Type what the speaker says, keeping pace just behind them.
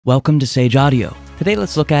Welcome to Sage Audio. Today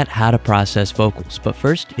let's look at how to process vocals, but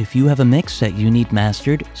first, if you have a mix that you need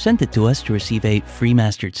mastered, send it to us to receive a free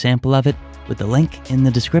mastered sample of it with the link in the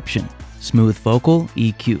description. Smooth Vocal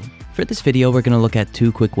EQ. For this video, we're going to look at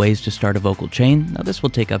 2 quick ways to start a vocal chain. Now this will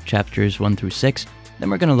take up chapters 1 through 6. Then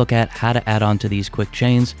we're going to look at how to add on to these quick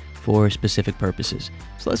chains for specific purposes.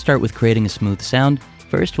 So let's start with creating a smooth sound.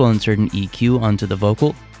 First, we'll insert an EQ onto the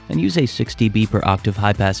vocal and use a 6 dB per octave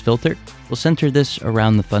high-pass filter. We'll center this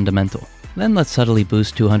around the fundamental. Then let's subtly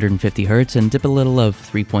boost 250 Hz and dip a little of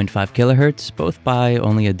 3.5 kHz, both by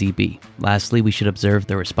only a dB. Lastly, we should observe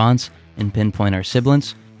the response and pinpoint our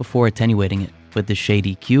sibilance before attenuating it. With the shade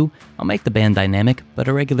EQ, I'll make the band dynamic, but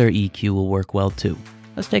a regular EQ will work well too.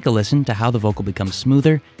 Let's take a listen to how the vocal becomes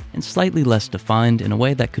smoother and slightly less defined in a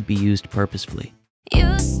way that could be used purposefully.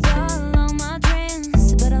 You stole all my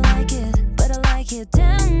dreams, but I like it.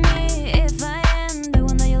 Tell me if I am the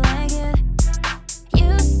one that you like it.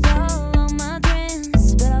 You stole all my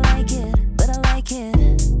dreams, but I like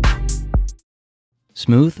it.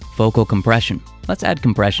 Smooth vocal compression. Let's add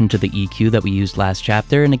compression to the EQ that we used last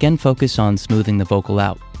chapter and again focus on smoothing the vocal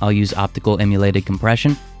out. I'll use optical emulated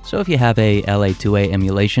compression, so if you have a LA2A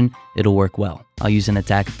emulation, it'll work well. I'll use an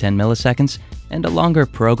attack of 10 milliseconds and a longer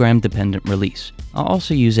program-dependent release. I'll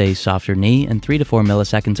also use a softer knee and 3 to 4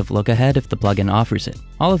 milliseconds of look ahead if the plugin offers it.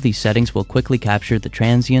 All of these settings will quickly capture the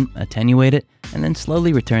transient, attenuate it, and then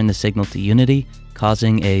slowly return the signal to unity,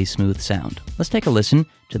 causing a smooth sound. Let's take a listen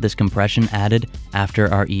to this compression added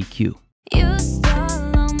after our EQ. You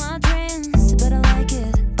stole all my dreams, but I like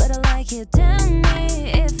it. Tell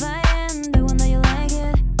me if I am the one that you like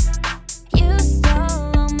it. You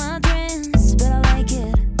stole all my dreams, but I like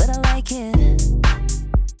it.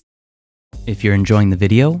 If you're enjoying the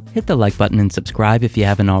video, hit the like button and subscribe if you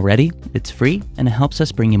haven't already. It's free and it helps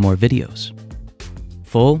us bring you more videos.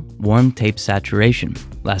 Full, warm tape saturation.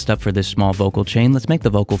 Last up for this small vocal chain, let's make the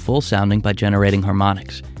vocal full sounding by generating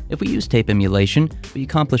harmonics. If we use tape emulation, we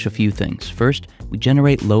accomplish a few things. First, we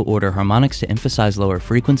generate low-order harmonics to emphasize lower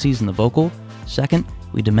frequencies in the vocal. Second,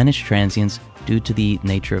 we diminish transients due to the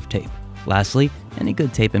nature of tape. Lastly, any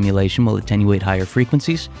good tape emulation will attenuate higher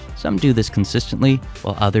frequencies. Some do this consistently,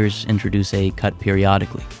 while others introduce a cut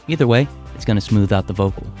periodically. Either way, it's going to smooth out the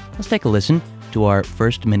vocal. Let's take a listen to our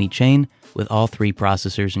first mini chain with all 3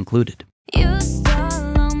 processors included. You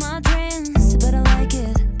stole all my dreams, but I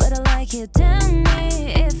like it. Tell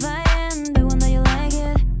me if I am the one that you like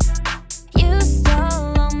it. You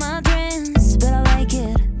stole all my dreams, but I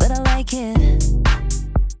like it.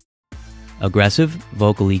 Aggressive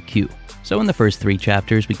vocal EQ. So in the first 3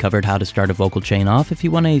 chapters, we covered how to start a vocal chain off if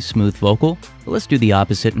you want a smooth vocal, but let's do the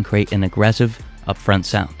opposite and create an aggressive, upfront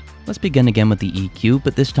sound. Let's begin again with the EQ,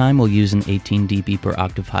 but this time we'll use an 18 dB per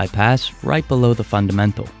octave high pass right below the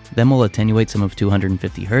fundamental. Then we'll attenuate some of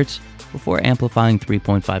 250 Hz before amplifying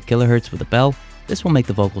 3.5 kHz with a bell. This will make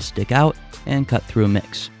the vocal stick out and cut through a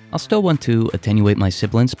mix. I'll still want to attenuate my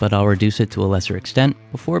sibilance, but I'll reduce it to a lesser extent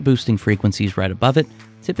before boosting frequencies right above it,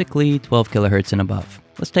 typically 12 kHz and above.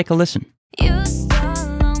 Let's take a listen. You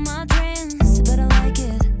stole all my dreams, but I like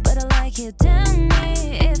it. Tell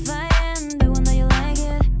me if I am the one that you like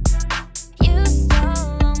it. You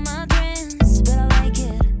stole all my dreams, but I like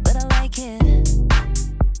it.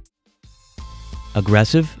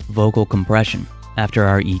 Aggressive vocal compression. After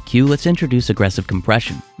our EQ, let's introduce aggressive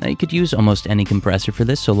compression. Now you could use almost any compressor for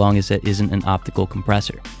this so long as it isn't an optical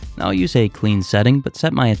compressor. Now I'll use a clean setting, but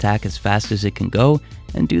set my attack as fast as it can go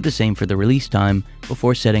and do the same for the release time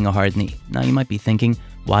before setting a hard knee. Now you might be thinking,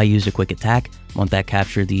 why use a quick attack? Won't that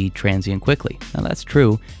capture the transient quickly? Now that's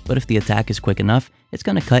true, but if the attack is quick enough, it's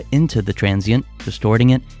going to cut into the transient, distorting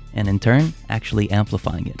it, and in turn, actually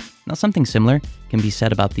amplifying it. Now something similar can be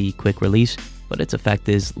said about the quick release, but its effect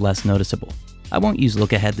is less noticeable. I won't use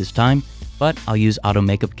look ahead this time, but I'll use auto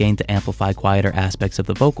makeup gain to amplify quieter aspects of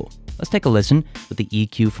the vocal. Let's take a listen with the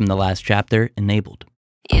EQ from the last chapter enabled.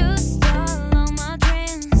 You stole all my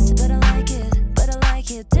dreams, but I like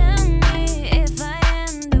it. Tell me if I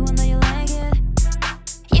am the one that you like it.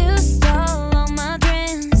 You stole all my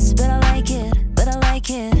dreams, but I like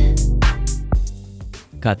it.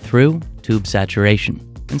 Cut through tube saturation.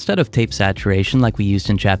 Instead of tape saturation like we used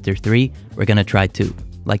in chapter 3, we're going to try tube.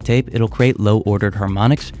 Like tape, it'll create low-ordered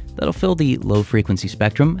harmonics that'll fill the low-frequency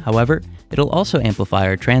spectrum. However, it'll also amplify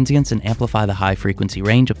our transients and amplify the high-frequency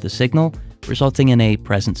range of the signal, resulting in a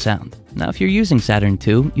present sound. Now, if you're using Saturn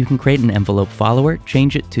II, you can create an envelope follower,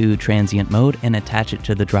 change it to transient mode, and attach it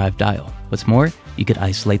to the drive dial. What's more, you could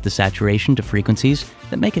isolate the saturation to frequencies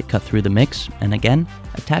that make it cut through the mix, and again,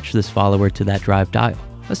 attach this follower to that drive dial.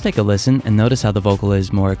 Let's take a listen and notice how the vocal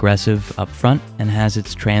is more aggressive up front and has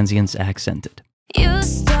its transients accented. You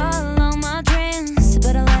stole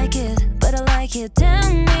like it.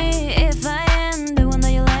 Tell me if I am the one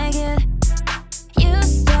that you like it. You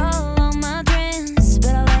stole all my dreams,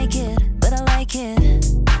 but I like it, but I like it.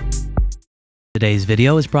 Today's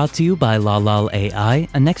video is brought to you by Lal AI,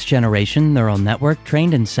 a next-generation neural network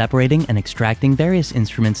trained in separating and extracting various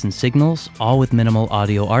instruments and signals, all with minimal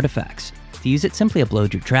audio artifacts. To use it, simply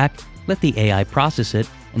upload your track, let the AI process it,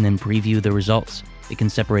 and then preview the results. It can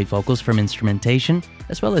separate vocals from instrumentation,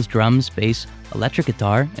 as well as drums, bass, electric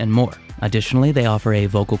guitar, and more. Additionally, they offer a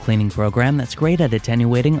vocal cleaning program that's great at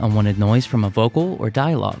attenuating unwanted noise from a vocal or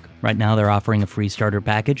dialogue. Right now, they're offering a free starter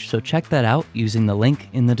package, so check that out using the link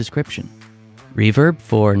in the description. Reverb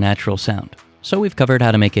for natural sound. So we've covered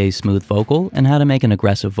how to make a smooth vocal and how to make an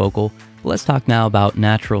aggressive vocal, but let's talk now about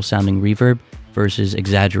natural sounding reverb versus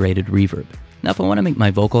exaggerated reverb. Now, if I want to make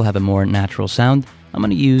my vocal have a more natural sound, I'm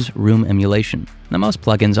going to use room emulation. Now, most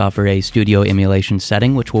plugins offer a studio emulation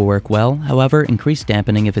setting which will work well. However, increase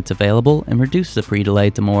dampening if it's available and reduce the pre-delay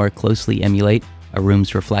to more closely emulate a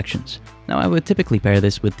room's reflections. Now, I would typically pair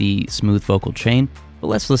this with the smooth vocal chain, but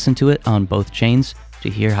let's listen to it on both chains to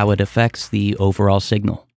hear how it affects the overall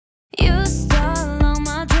signal. You stole all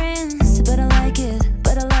my dreams, but I like it,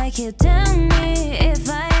 but I like it. Tell me if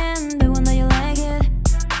I am the one that you like it.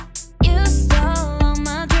 You stole all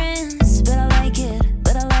my dreams, but I like it,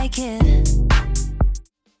 but I like it.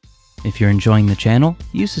 If you're enjoying the channel,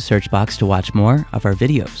 use the search box to watch more of our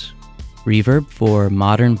videos. Reverb for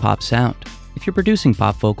modern pop sound. If you're producing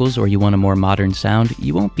pop vocals or you want a more modern sound,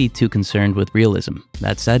 you won't be too concerned with realism.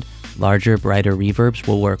 That said, larger, brighter reverbs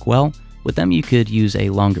will work well. With them, you could use a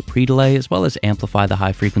longer pre-delay as well as amplify the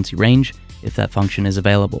high frequency range if that function is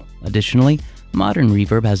available. Additionally, modern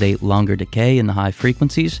reverb has a longer decay in the high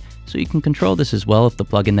frequencies, so you can control this as well if the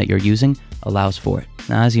plugin that you're using allows for it.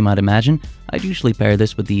 Now, as you might imagine, I'd usually pair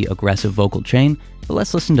this with the aggressive vocal chain, but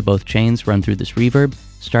let's listen to both chains run through this reverb,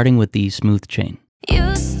 starting with the smooth chain.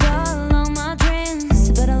 You stole all my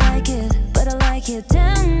dreams, but I like it, but I like it.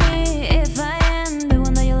 Tell me if I am the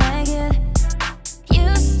one that you like it.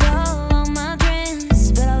 You stole all my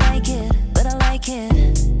dreams, but I like it, but I like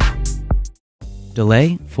it.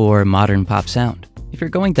 Delay for modern pop sound. If you're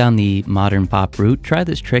going down the modern pop route, try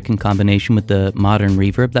this trick in combination with the modern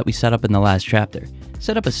reverb that we set up in the last chapter.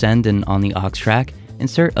 Set up a send and on the aux track,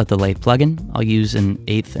 insert a delay plugin. I'll use an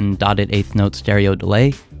 1/8 and dotted 1/8 note stereo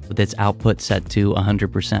delay with its output set to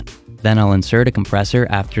 100%. Then I'll insert a compressor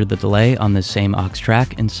after the delay on this same aux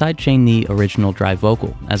track and sidechain the original dry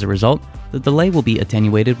vocal. As a result, the delay will be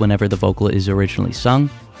attenuated whenever the vocal is originally sung,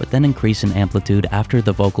 but then increase in amplitude after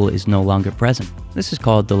the vocal is no longer present. This is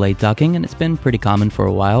called delay ducking, and it's been pretty common for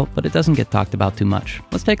a while, but it doesn't get talked about too much.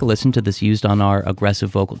 Let's take a listen to this used on our aggressive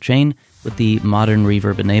vocal chain with the modern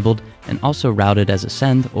reverb enabled and also routed as a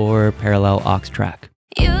send or parallel aux track.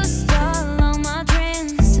 You stole all my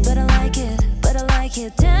dreams, but I like it, but I like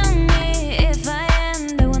it. Tell me if I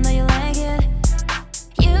am the one that you like it.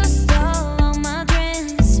 You stole all my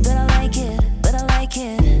dreams, but I like it, but I like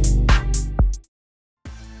it.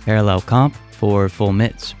 Parallel comp for full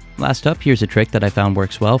mids. Last up, here's a trick that I found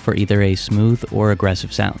works well for either a smooth or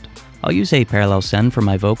aggressive sound. I'll use a parallel send for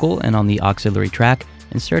my vocal and on the auxiliary track,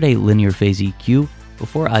 insert a linear phase EQ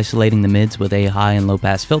before isolating the mids with a high and low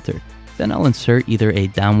pass filter. Then I'll insert either a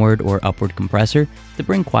downward or upward compressor to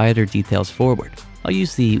bring quieter details forward. I'll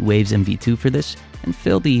use the Waves MV2 for this and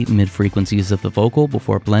fill the mid frequencies of the vocal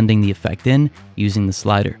before blending the effect in using the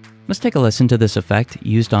slider. Let's take a listen to this effect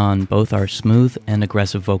used on both our smooth and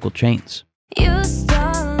aggressive vocal chains. You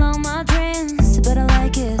stole all my dreams, but I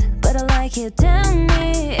like it, but I like it. Tell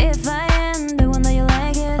me if I am the one that you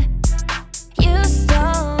like it. You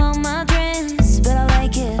stole all my dreams, but I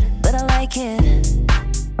like it, but I like it.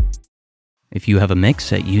 If you have a mix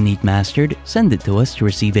that you need mastered, send it to us to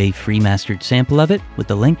receive a free mastered sample of it with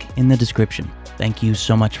the link in the description. Thank you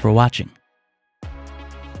so much for watching.